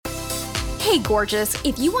Hey gorgeous,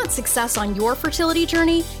 if you want success on your fertility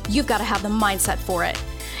journey, you've got to have the mindset for it.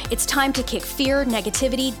 It's time to kick fear,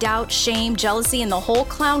 negativity, doubt, shame, jealousy, and the whole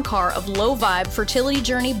clown car of low-vibe fertility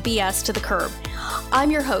journey BS to the curb. I'm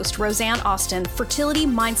your host, Roseanne Austin, fertility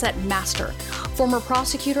mindset master, former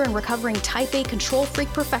prosecutor and recovering type A control freak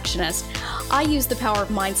perfectionist. I use the power of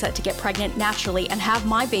mindset to get pregnant naturally and have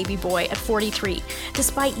my baby boy at 43,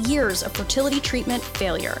 despite years of fertility treatment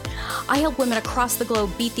failure. I help women across the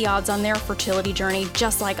globe beat the odds on their fertility journey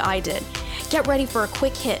just like I did. Get ready for a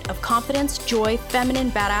quick hit of confidence, joy,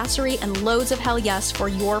 feminine badassery, and loads of hell yes for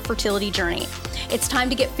your fertility journey. It's time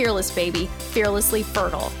to get fearless, baby. Fearlessly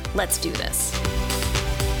fertile. Let's do this.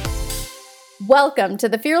 Welcome to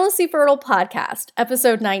the Fearlessly Fertile Podcast,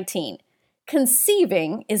 episode 19.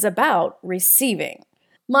 Conceiving is about receiving.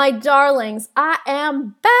 My darlings, I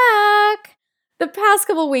am back! The past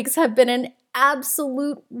couple weeks have been an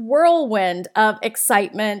absolute whirlwind of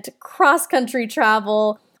excitement, cross-country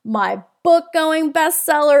travel, my book going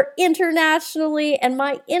bestseller internationally, and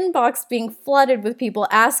my inbox being flooded with people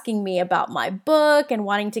asking me about my book and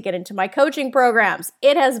wanting to get into my coaching programs.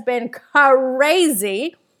 It has been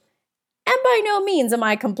crazy, and by no means am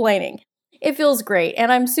I complaining. It feels great,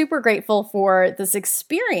 and I'm super grateful for this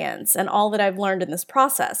experience and all that I've learned in this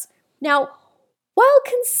process. Now, while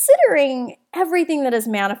considering everything that has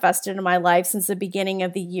manifested in my life since the beginning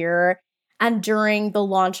of the year and during the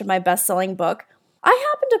launch of my best-selling book, I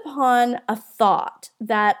happened upon a thought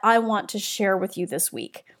that I want to share with you this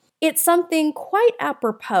week. It's something quite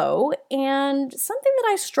apropos and something that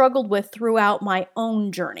I struggled with throughout my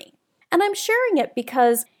own journey. And I'm sharing it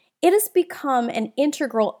because it has become an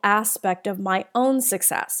integral aspect of my own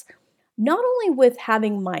success, not only with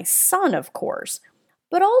having my son, of course,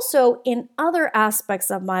 but also in other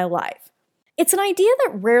aspects of my life. It's an idea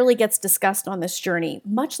that rarely gets discussed on this journey,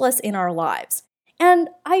 much less in our lives. And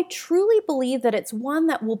I truly believe that it's one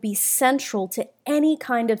that will be central to any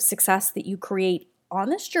kind of success that you create on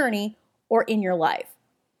this journey or in your life.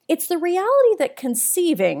 It's the reality that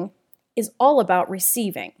conceiving is all about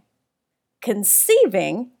receiving.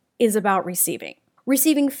 Conceiving is about receiving.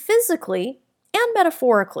 Receiving physically and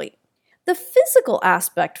metaphorically. The physical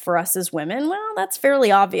aspect for us as women, well, that's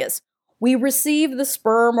fairly obvious. We receive the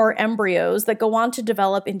sperm or embryos that go on to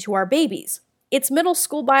develop into our babies. It's middle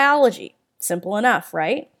school biology. Simple enough,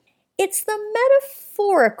 right? It's the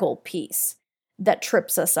metaphorical piece that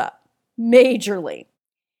trips us up, majorly.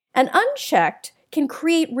 And unchecked can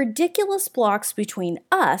create ridiculous blocks between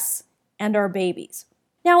us and our babies.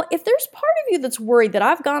 Now, if there's part of you that's worried that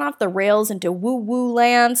I've gone off the rails into woo-woo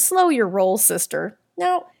land, slow your roll, sister.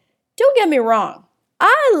 Now, don't get me wrong.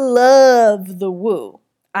 I love the woo.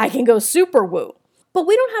 I can go super woo. But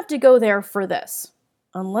we don't have to go there for this.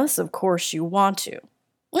 Unless, of course, you want to.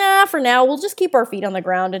 For now, we'll just keep our feet on the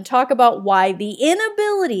ground and talk about why the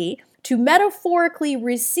inability to metaphorically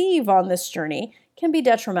receive on this journey can be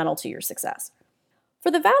detrimental to your success.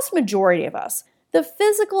 For the vast majority of us, the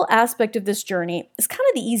physical aspect of this journey is kind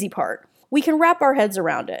of the easy part. We can wrap our heads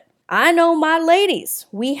around it. I know my ladies,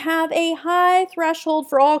 we have a high threshold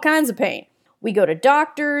for all kinds of pain. We go to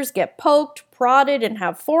doctors, get poked, prodded, and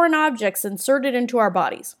have foreign objects inserted into our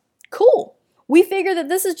bodies. Cool. We figure that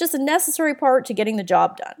this is just a necessary part to getting the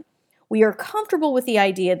job done. We are comfortable with the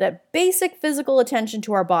idea that basic physical attention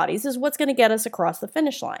to our bodies is what's going to get us across the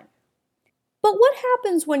finish line. But what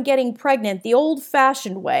happens when getting pregnant the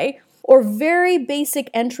old-fashioned way, or very basic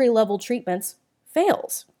entry-level treatments,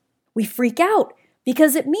 fails? We freak out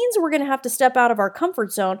because it means we're going to have to step out of our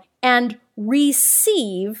comfort zone and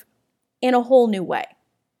receive in a whole new way.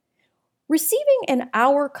 Receiving in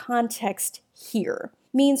our context here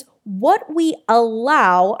means what we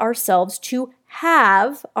allow ourselves to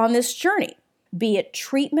have on this journey, be it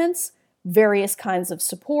treatments, various kinds of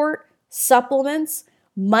support, supplements,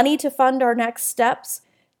 money to fund our next steps,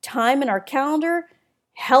 time in our calendar,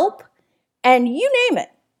 help, and you name it.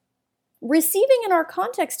 Receiving in our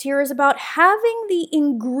context here is about having the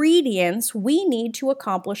ingredients we need to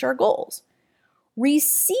accomplish our goals.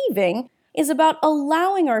 Receiving is about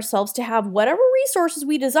allowing ourselves to have whatever resources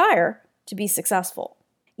we desire to be successful.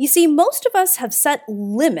 You see, most of us have set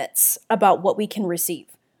limits about what we can receive.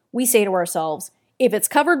 We say to ourselves, if it's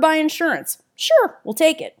covered by insurance, sure, we'll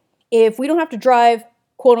take it. If we don't have to drive,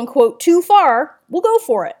 quote unquote, too far, we'll go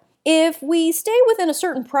for it. If we stay within a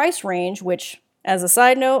certain price range, which, as a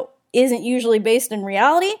side note, isn't usually based in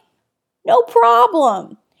reality, no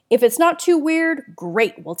problem. If it's not too weird,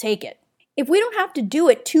 great, we'll take it. If we don't have to do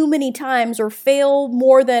it too many times or fail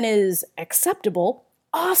more than is acceptable,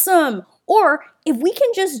 awesome. Or if we can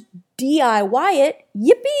just DIY it,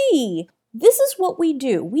 yippee! This is what we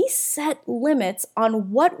do. We set limits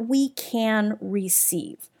on what we can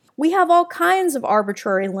receive. We have all kinds of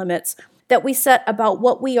arbitrary limits that we set about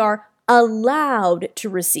what we are allowed to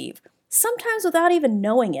receive, sometimes without even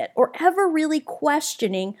knowing it or ever really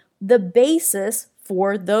questioning the basis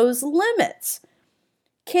for those limits.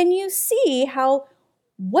 Can you see how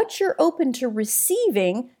what you're open to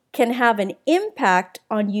receiving can have an impact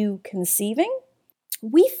on you conceiving?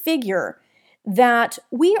 We figure that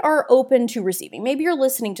we are open to receiving. Maybe you're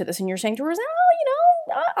listening to this and you're saying to yourself,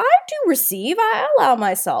 I do receive, I allow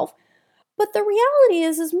myself. But the reality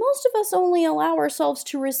is most of us only allow ourselves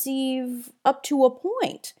to receive up to a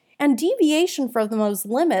point. And deviation from those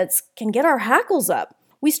limits can get our hackles up.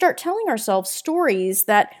 We start telling ourselves stories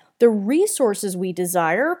that the resources we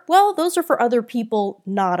desire, well, those are for other people,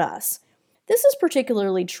 not us. This is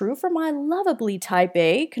particularly true for my lovably type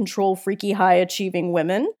A, control freaky, high achieving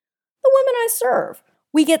women, the women I serve.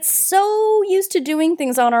 We get so used to doing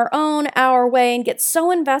things on our own, our way, and get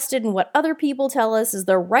so invested in what other people tell us is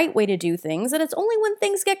the right way to do things that it's only when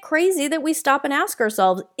things get crazy that we stop and ask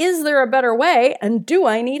ourselves, is there a better way, and do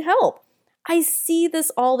I need help? I see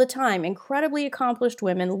this all the time, incredibly accomplished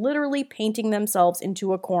women literally painting themselves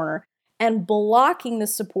into a corner and blocking the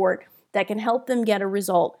support that can help them get a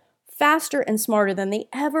result faster and smarter than they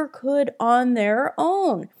ever could on their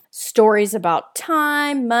own. Stories about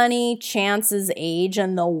time, money, chances, age,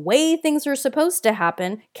 and the way things are supposed to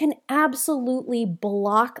happen can absolutely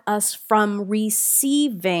block us from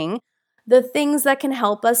receiving the things that can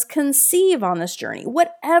help us conceive on this journey,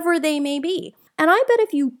 whatever they may be. And I bet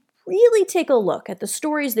if you really take a look at the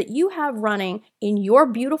stories that you have running in your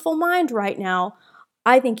beautiful mind right now,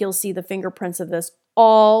 I think you'll see the fingerprints of this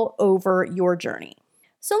all over your journey.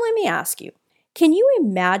 So let me ask you, can you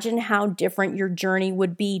imagine how different your journey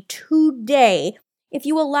would be today if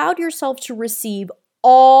you allowed yourself to receive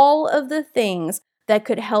all of the things that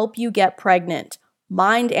could help you get pregnant,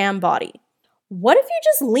 mind and body? What if you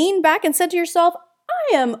just leaned back and said to yourself,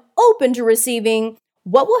 I am open to receiving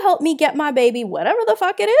what will help me get my baby, whatever the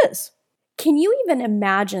fuck it is? Can you even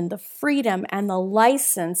imagine the freedom and the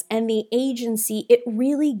license and the agency it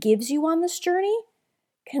really gives you on this journey?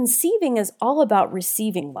 Conceiving is all about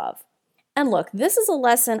receiving love. And look, this is a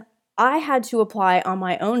lesson I had to apply on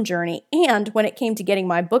my own journey and when it came to getting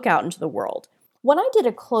my book out into the world. When I did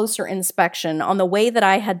a closer inspection on the way that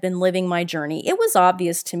I had been living my journey, it was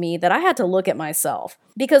obvious to me that I had to look at myself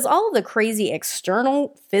because all of the crazy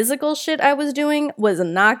external physical shit I was doing was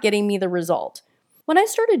not getting me the result. When I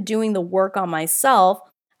started doing the work on myself,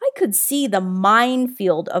 I could see the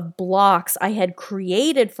minefield of blocks I had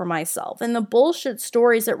created for myself and the bullshit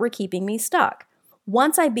stories that were keeping me stuck.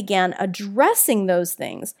 Once I began addressing those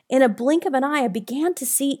things, in a blink of an eye, I began to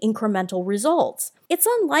see incremental results. It's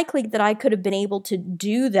unlikely that I could have been able to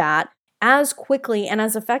do that as quickly and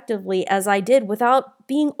as effectively as I did without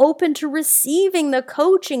being open to receiving the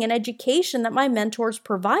coaching and education that my mentors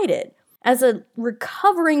provided. As a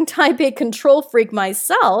recovering type A control freak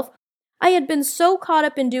myself, I had been so caught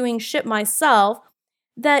up in doing shit myself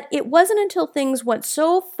that it wasn't until things went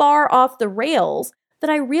so far off the rails that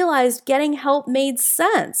I realized getting help made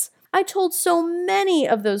sense. I told so many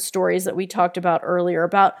of those stories that we talked about earlier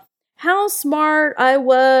about how smart I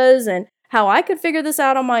was and how I could figure this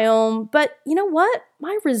out on my own. But you know what?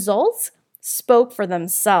 My results spoke for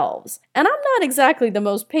themselves. And I'm not exactly the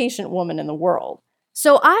most patient woman in the world.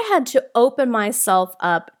 So I had to open myself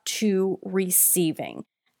up to receiving.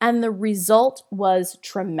 And the result was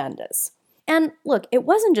tremendous. And look, it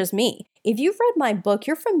wasn't just me. If you've read my book,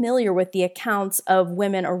 you're familiar with the accounts of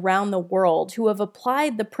women around the world who have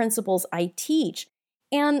applied the principles I teach,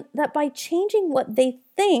 and that by changing what they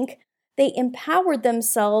think, they empowered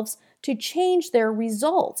themselves to change their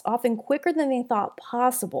results, often quicker than they thought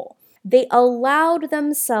possible. They allowed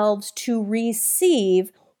themselves to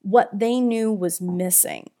receive what they knew was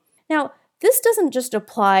missing. Now, this doesn't just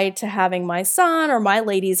apply to having my son or my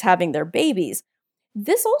ladies having their babies.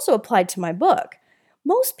 This also applied to my book.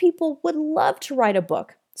 Most people would love to write a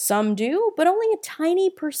book. Some do, but only a tiny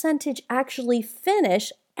percentage actually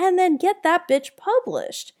finish and then get that bitch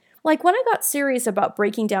published. Like when I got serious about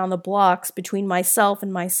breaking down the blocks between myself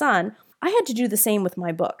and my son, I had to do the same with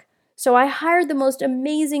my book. So I hired the most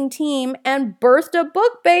amazing team and birthed a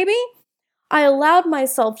book, baby! I allowed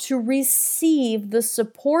myself to receive the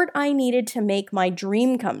support I needed to make my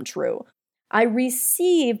dream come true. I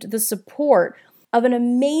received the support of an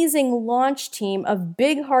amazing launch team of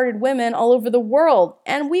big-hearted women all over the world,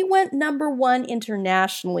 and we went #1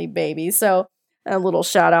 internationally, baby. So a little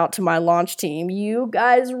shout out to my launch team. You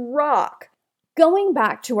guys rock. Going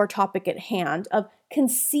back to our topic at hand of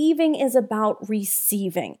conceiving is about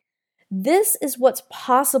receiving. This is what's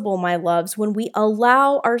possible, my loves, when we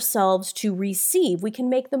allow ourselves to receive. We can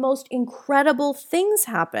make the most incredible things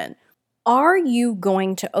happen. Are you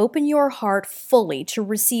going to open your heart fully to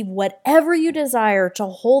receive whatever you desire to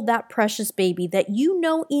hold that precious baby that you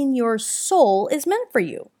know in your soul is meant for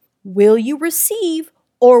you? Will you receive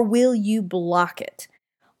or will you block it?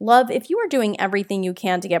 Love, if you are doing everything you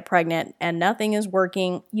can to get pregnant and nothing is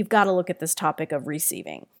working, you've got to look at this topic of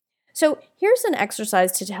receiving. So here's an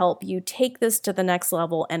exercise to help you take this to the next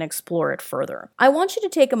level and explore it further. I want you to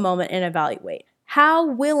take a moment and evaluate. How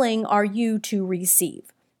willing are you to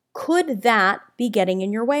receive? Could that be getting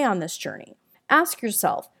in your way on this journey? Ask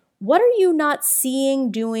yourself, what are you not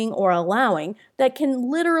seeing, doing, or allowing that can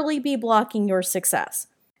literally be blocking your success?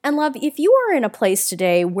 And love, if you are in a place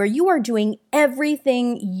today where you are doing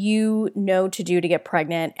everything you know to do to get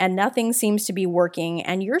pregnant and nothing seems to be working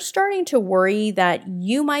and you're starting to worry that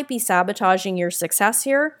you might be sabotaging your success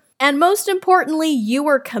here, and most importantly, you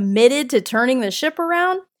are committed to turning the ship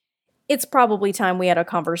around, it's probably time we had a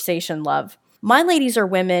conversation, love. My ladies are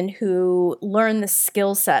women who learn the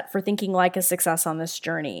skill set for thinking like a success on this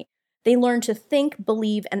journey. They learn to think,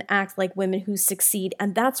 believe, and act like women who succeed,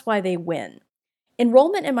 and that's why they win.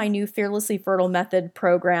 Enrollment in my new Fearlessly Fertile Method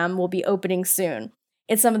program will be opening soon.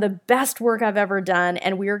 It's some of the best work I've ever done,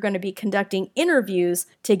 and we are going to be conducting interviews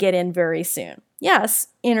to get in very soon. Yes,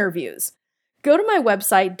 interviews. Go to my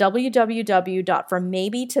website,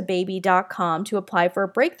 www.frommaybe2baby.com, to apply for a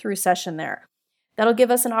breakthrough session there. That'll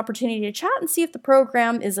give us an opportunity to chat and see if the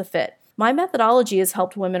program is a fit. My methodology has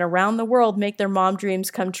helped women around the world make their mom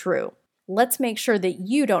dreams come true. Let's make sure that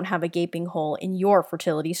you don't have a gaping hole in your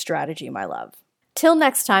fertility strategy, my love. Till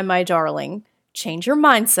next time, my darling, change your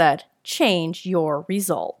mindset, change your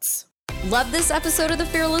results. Love this episode of the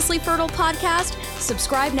Fearlessly Fertile podcast?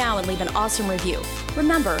 Subscribe now and leave an awesome review.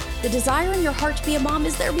 Remember, the desire in your heart to be a mom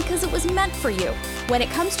is there because it was meant for you. When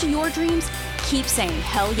it comes to your dreams, keep saying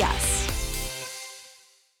hell yes.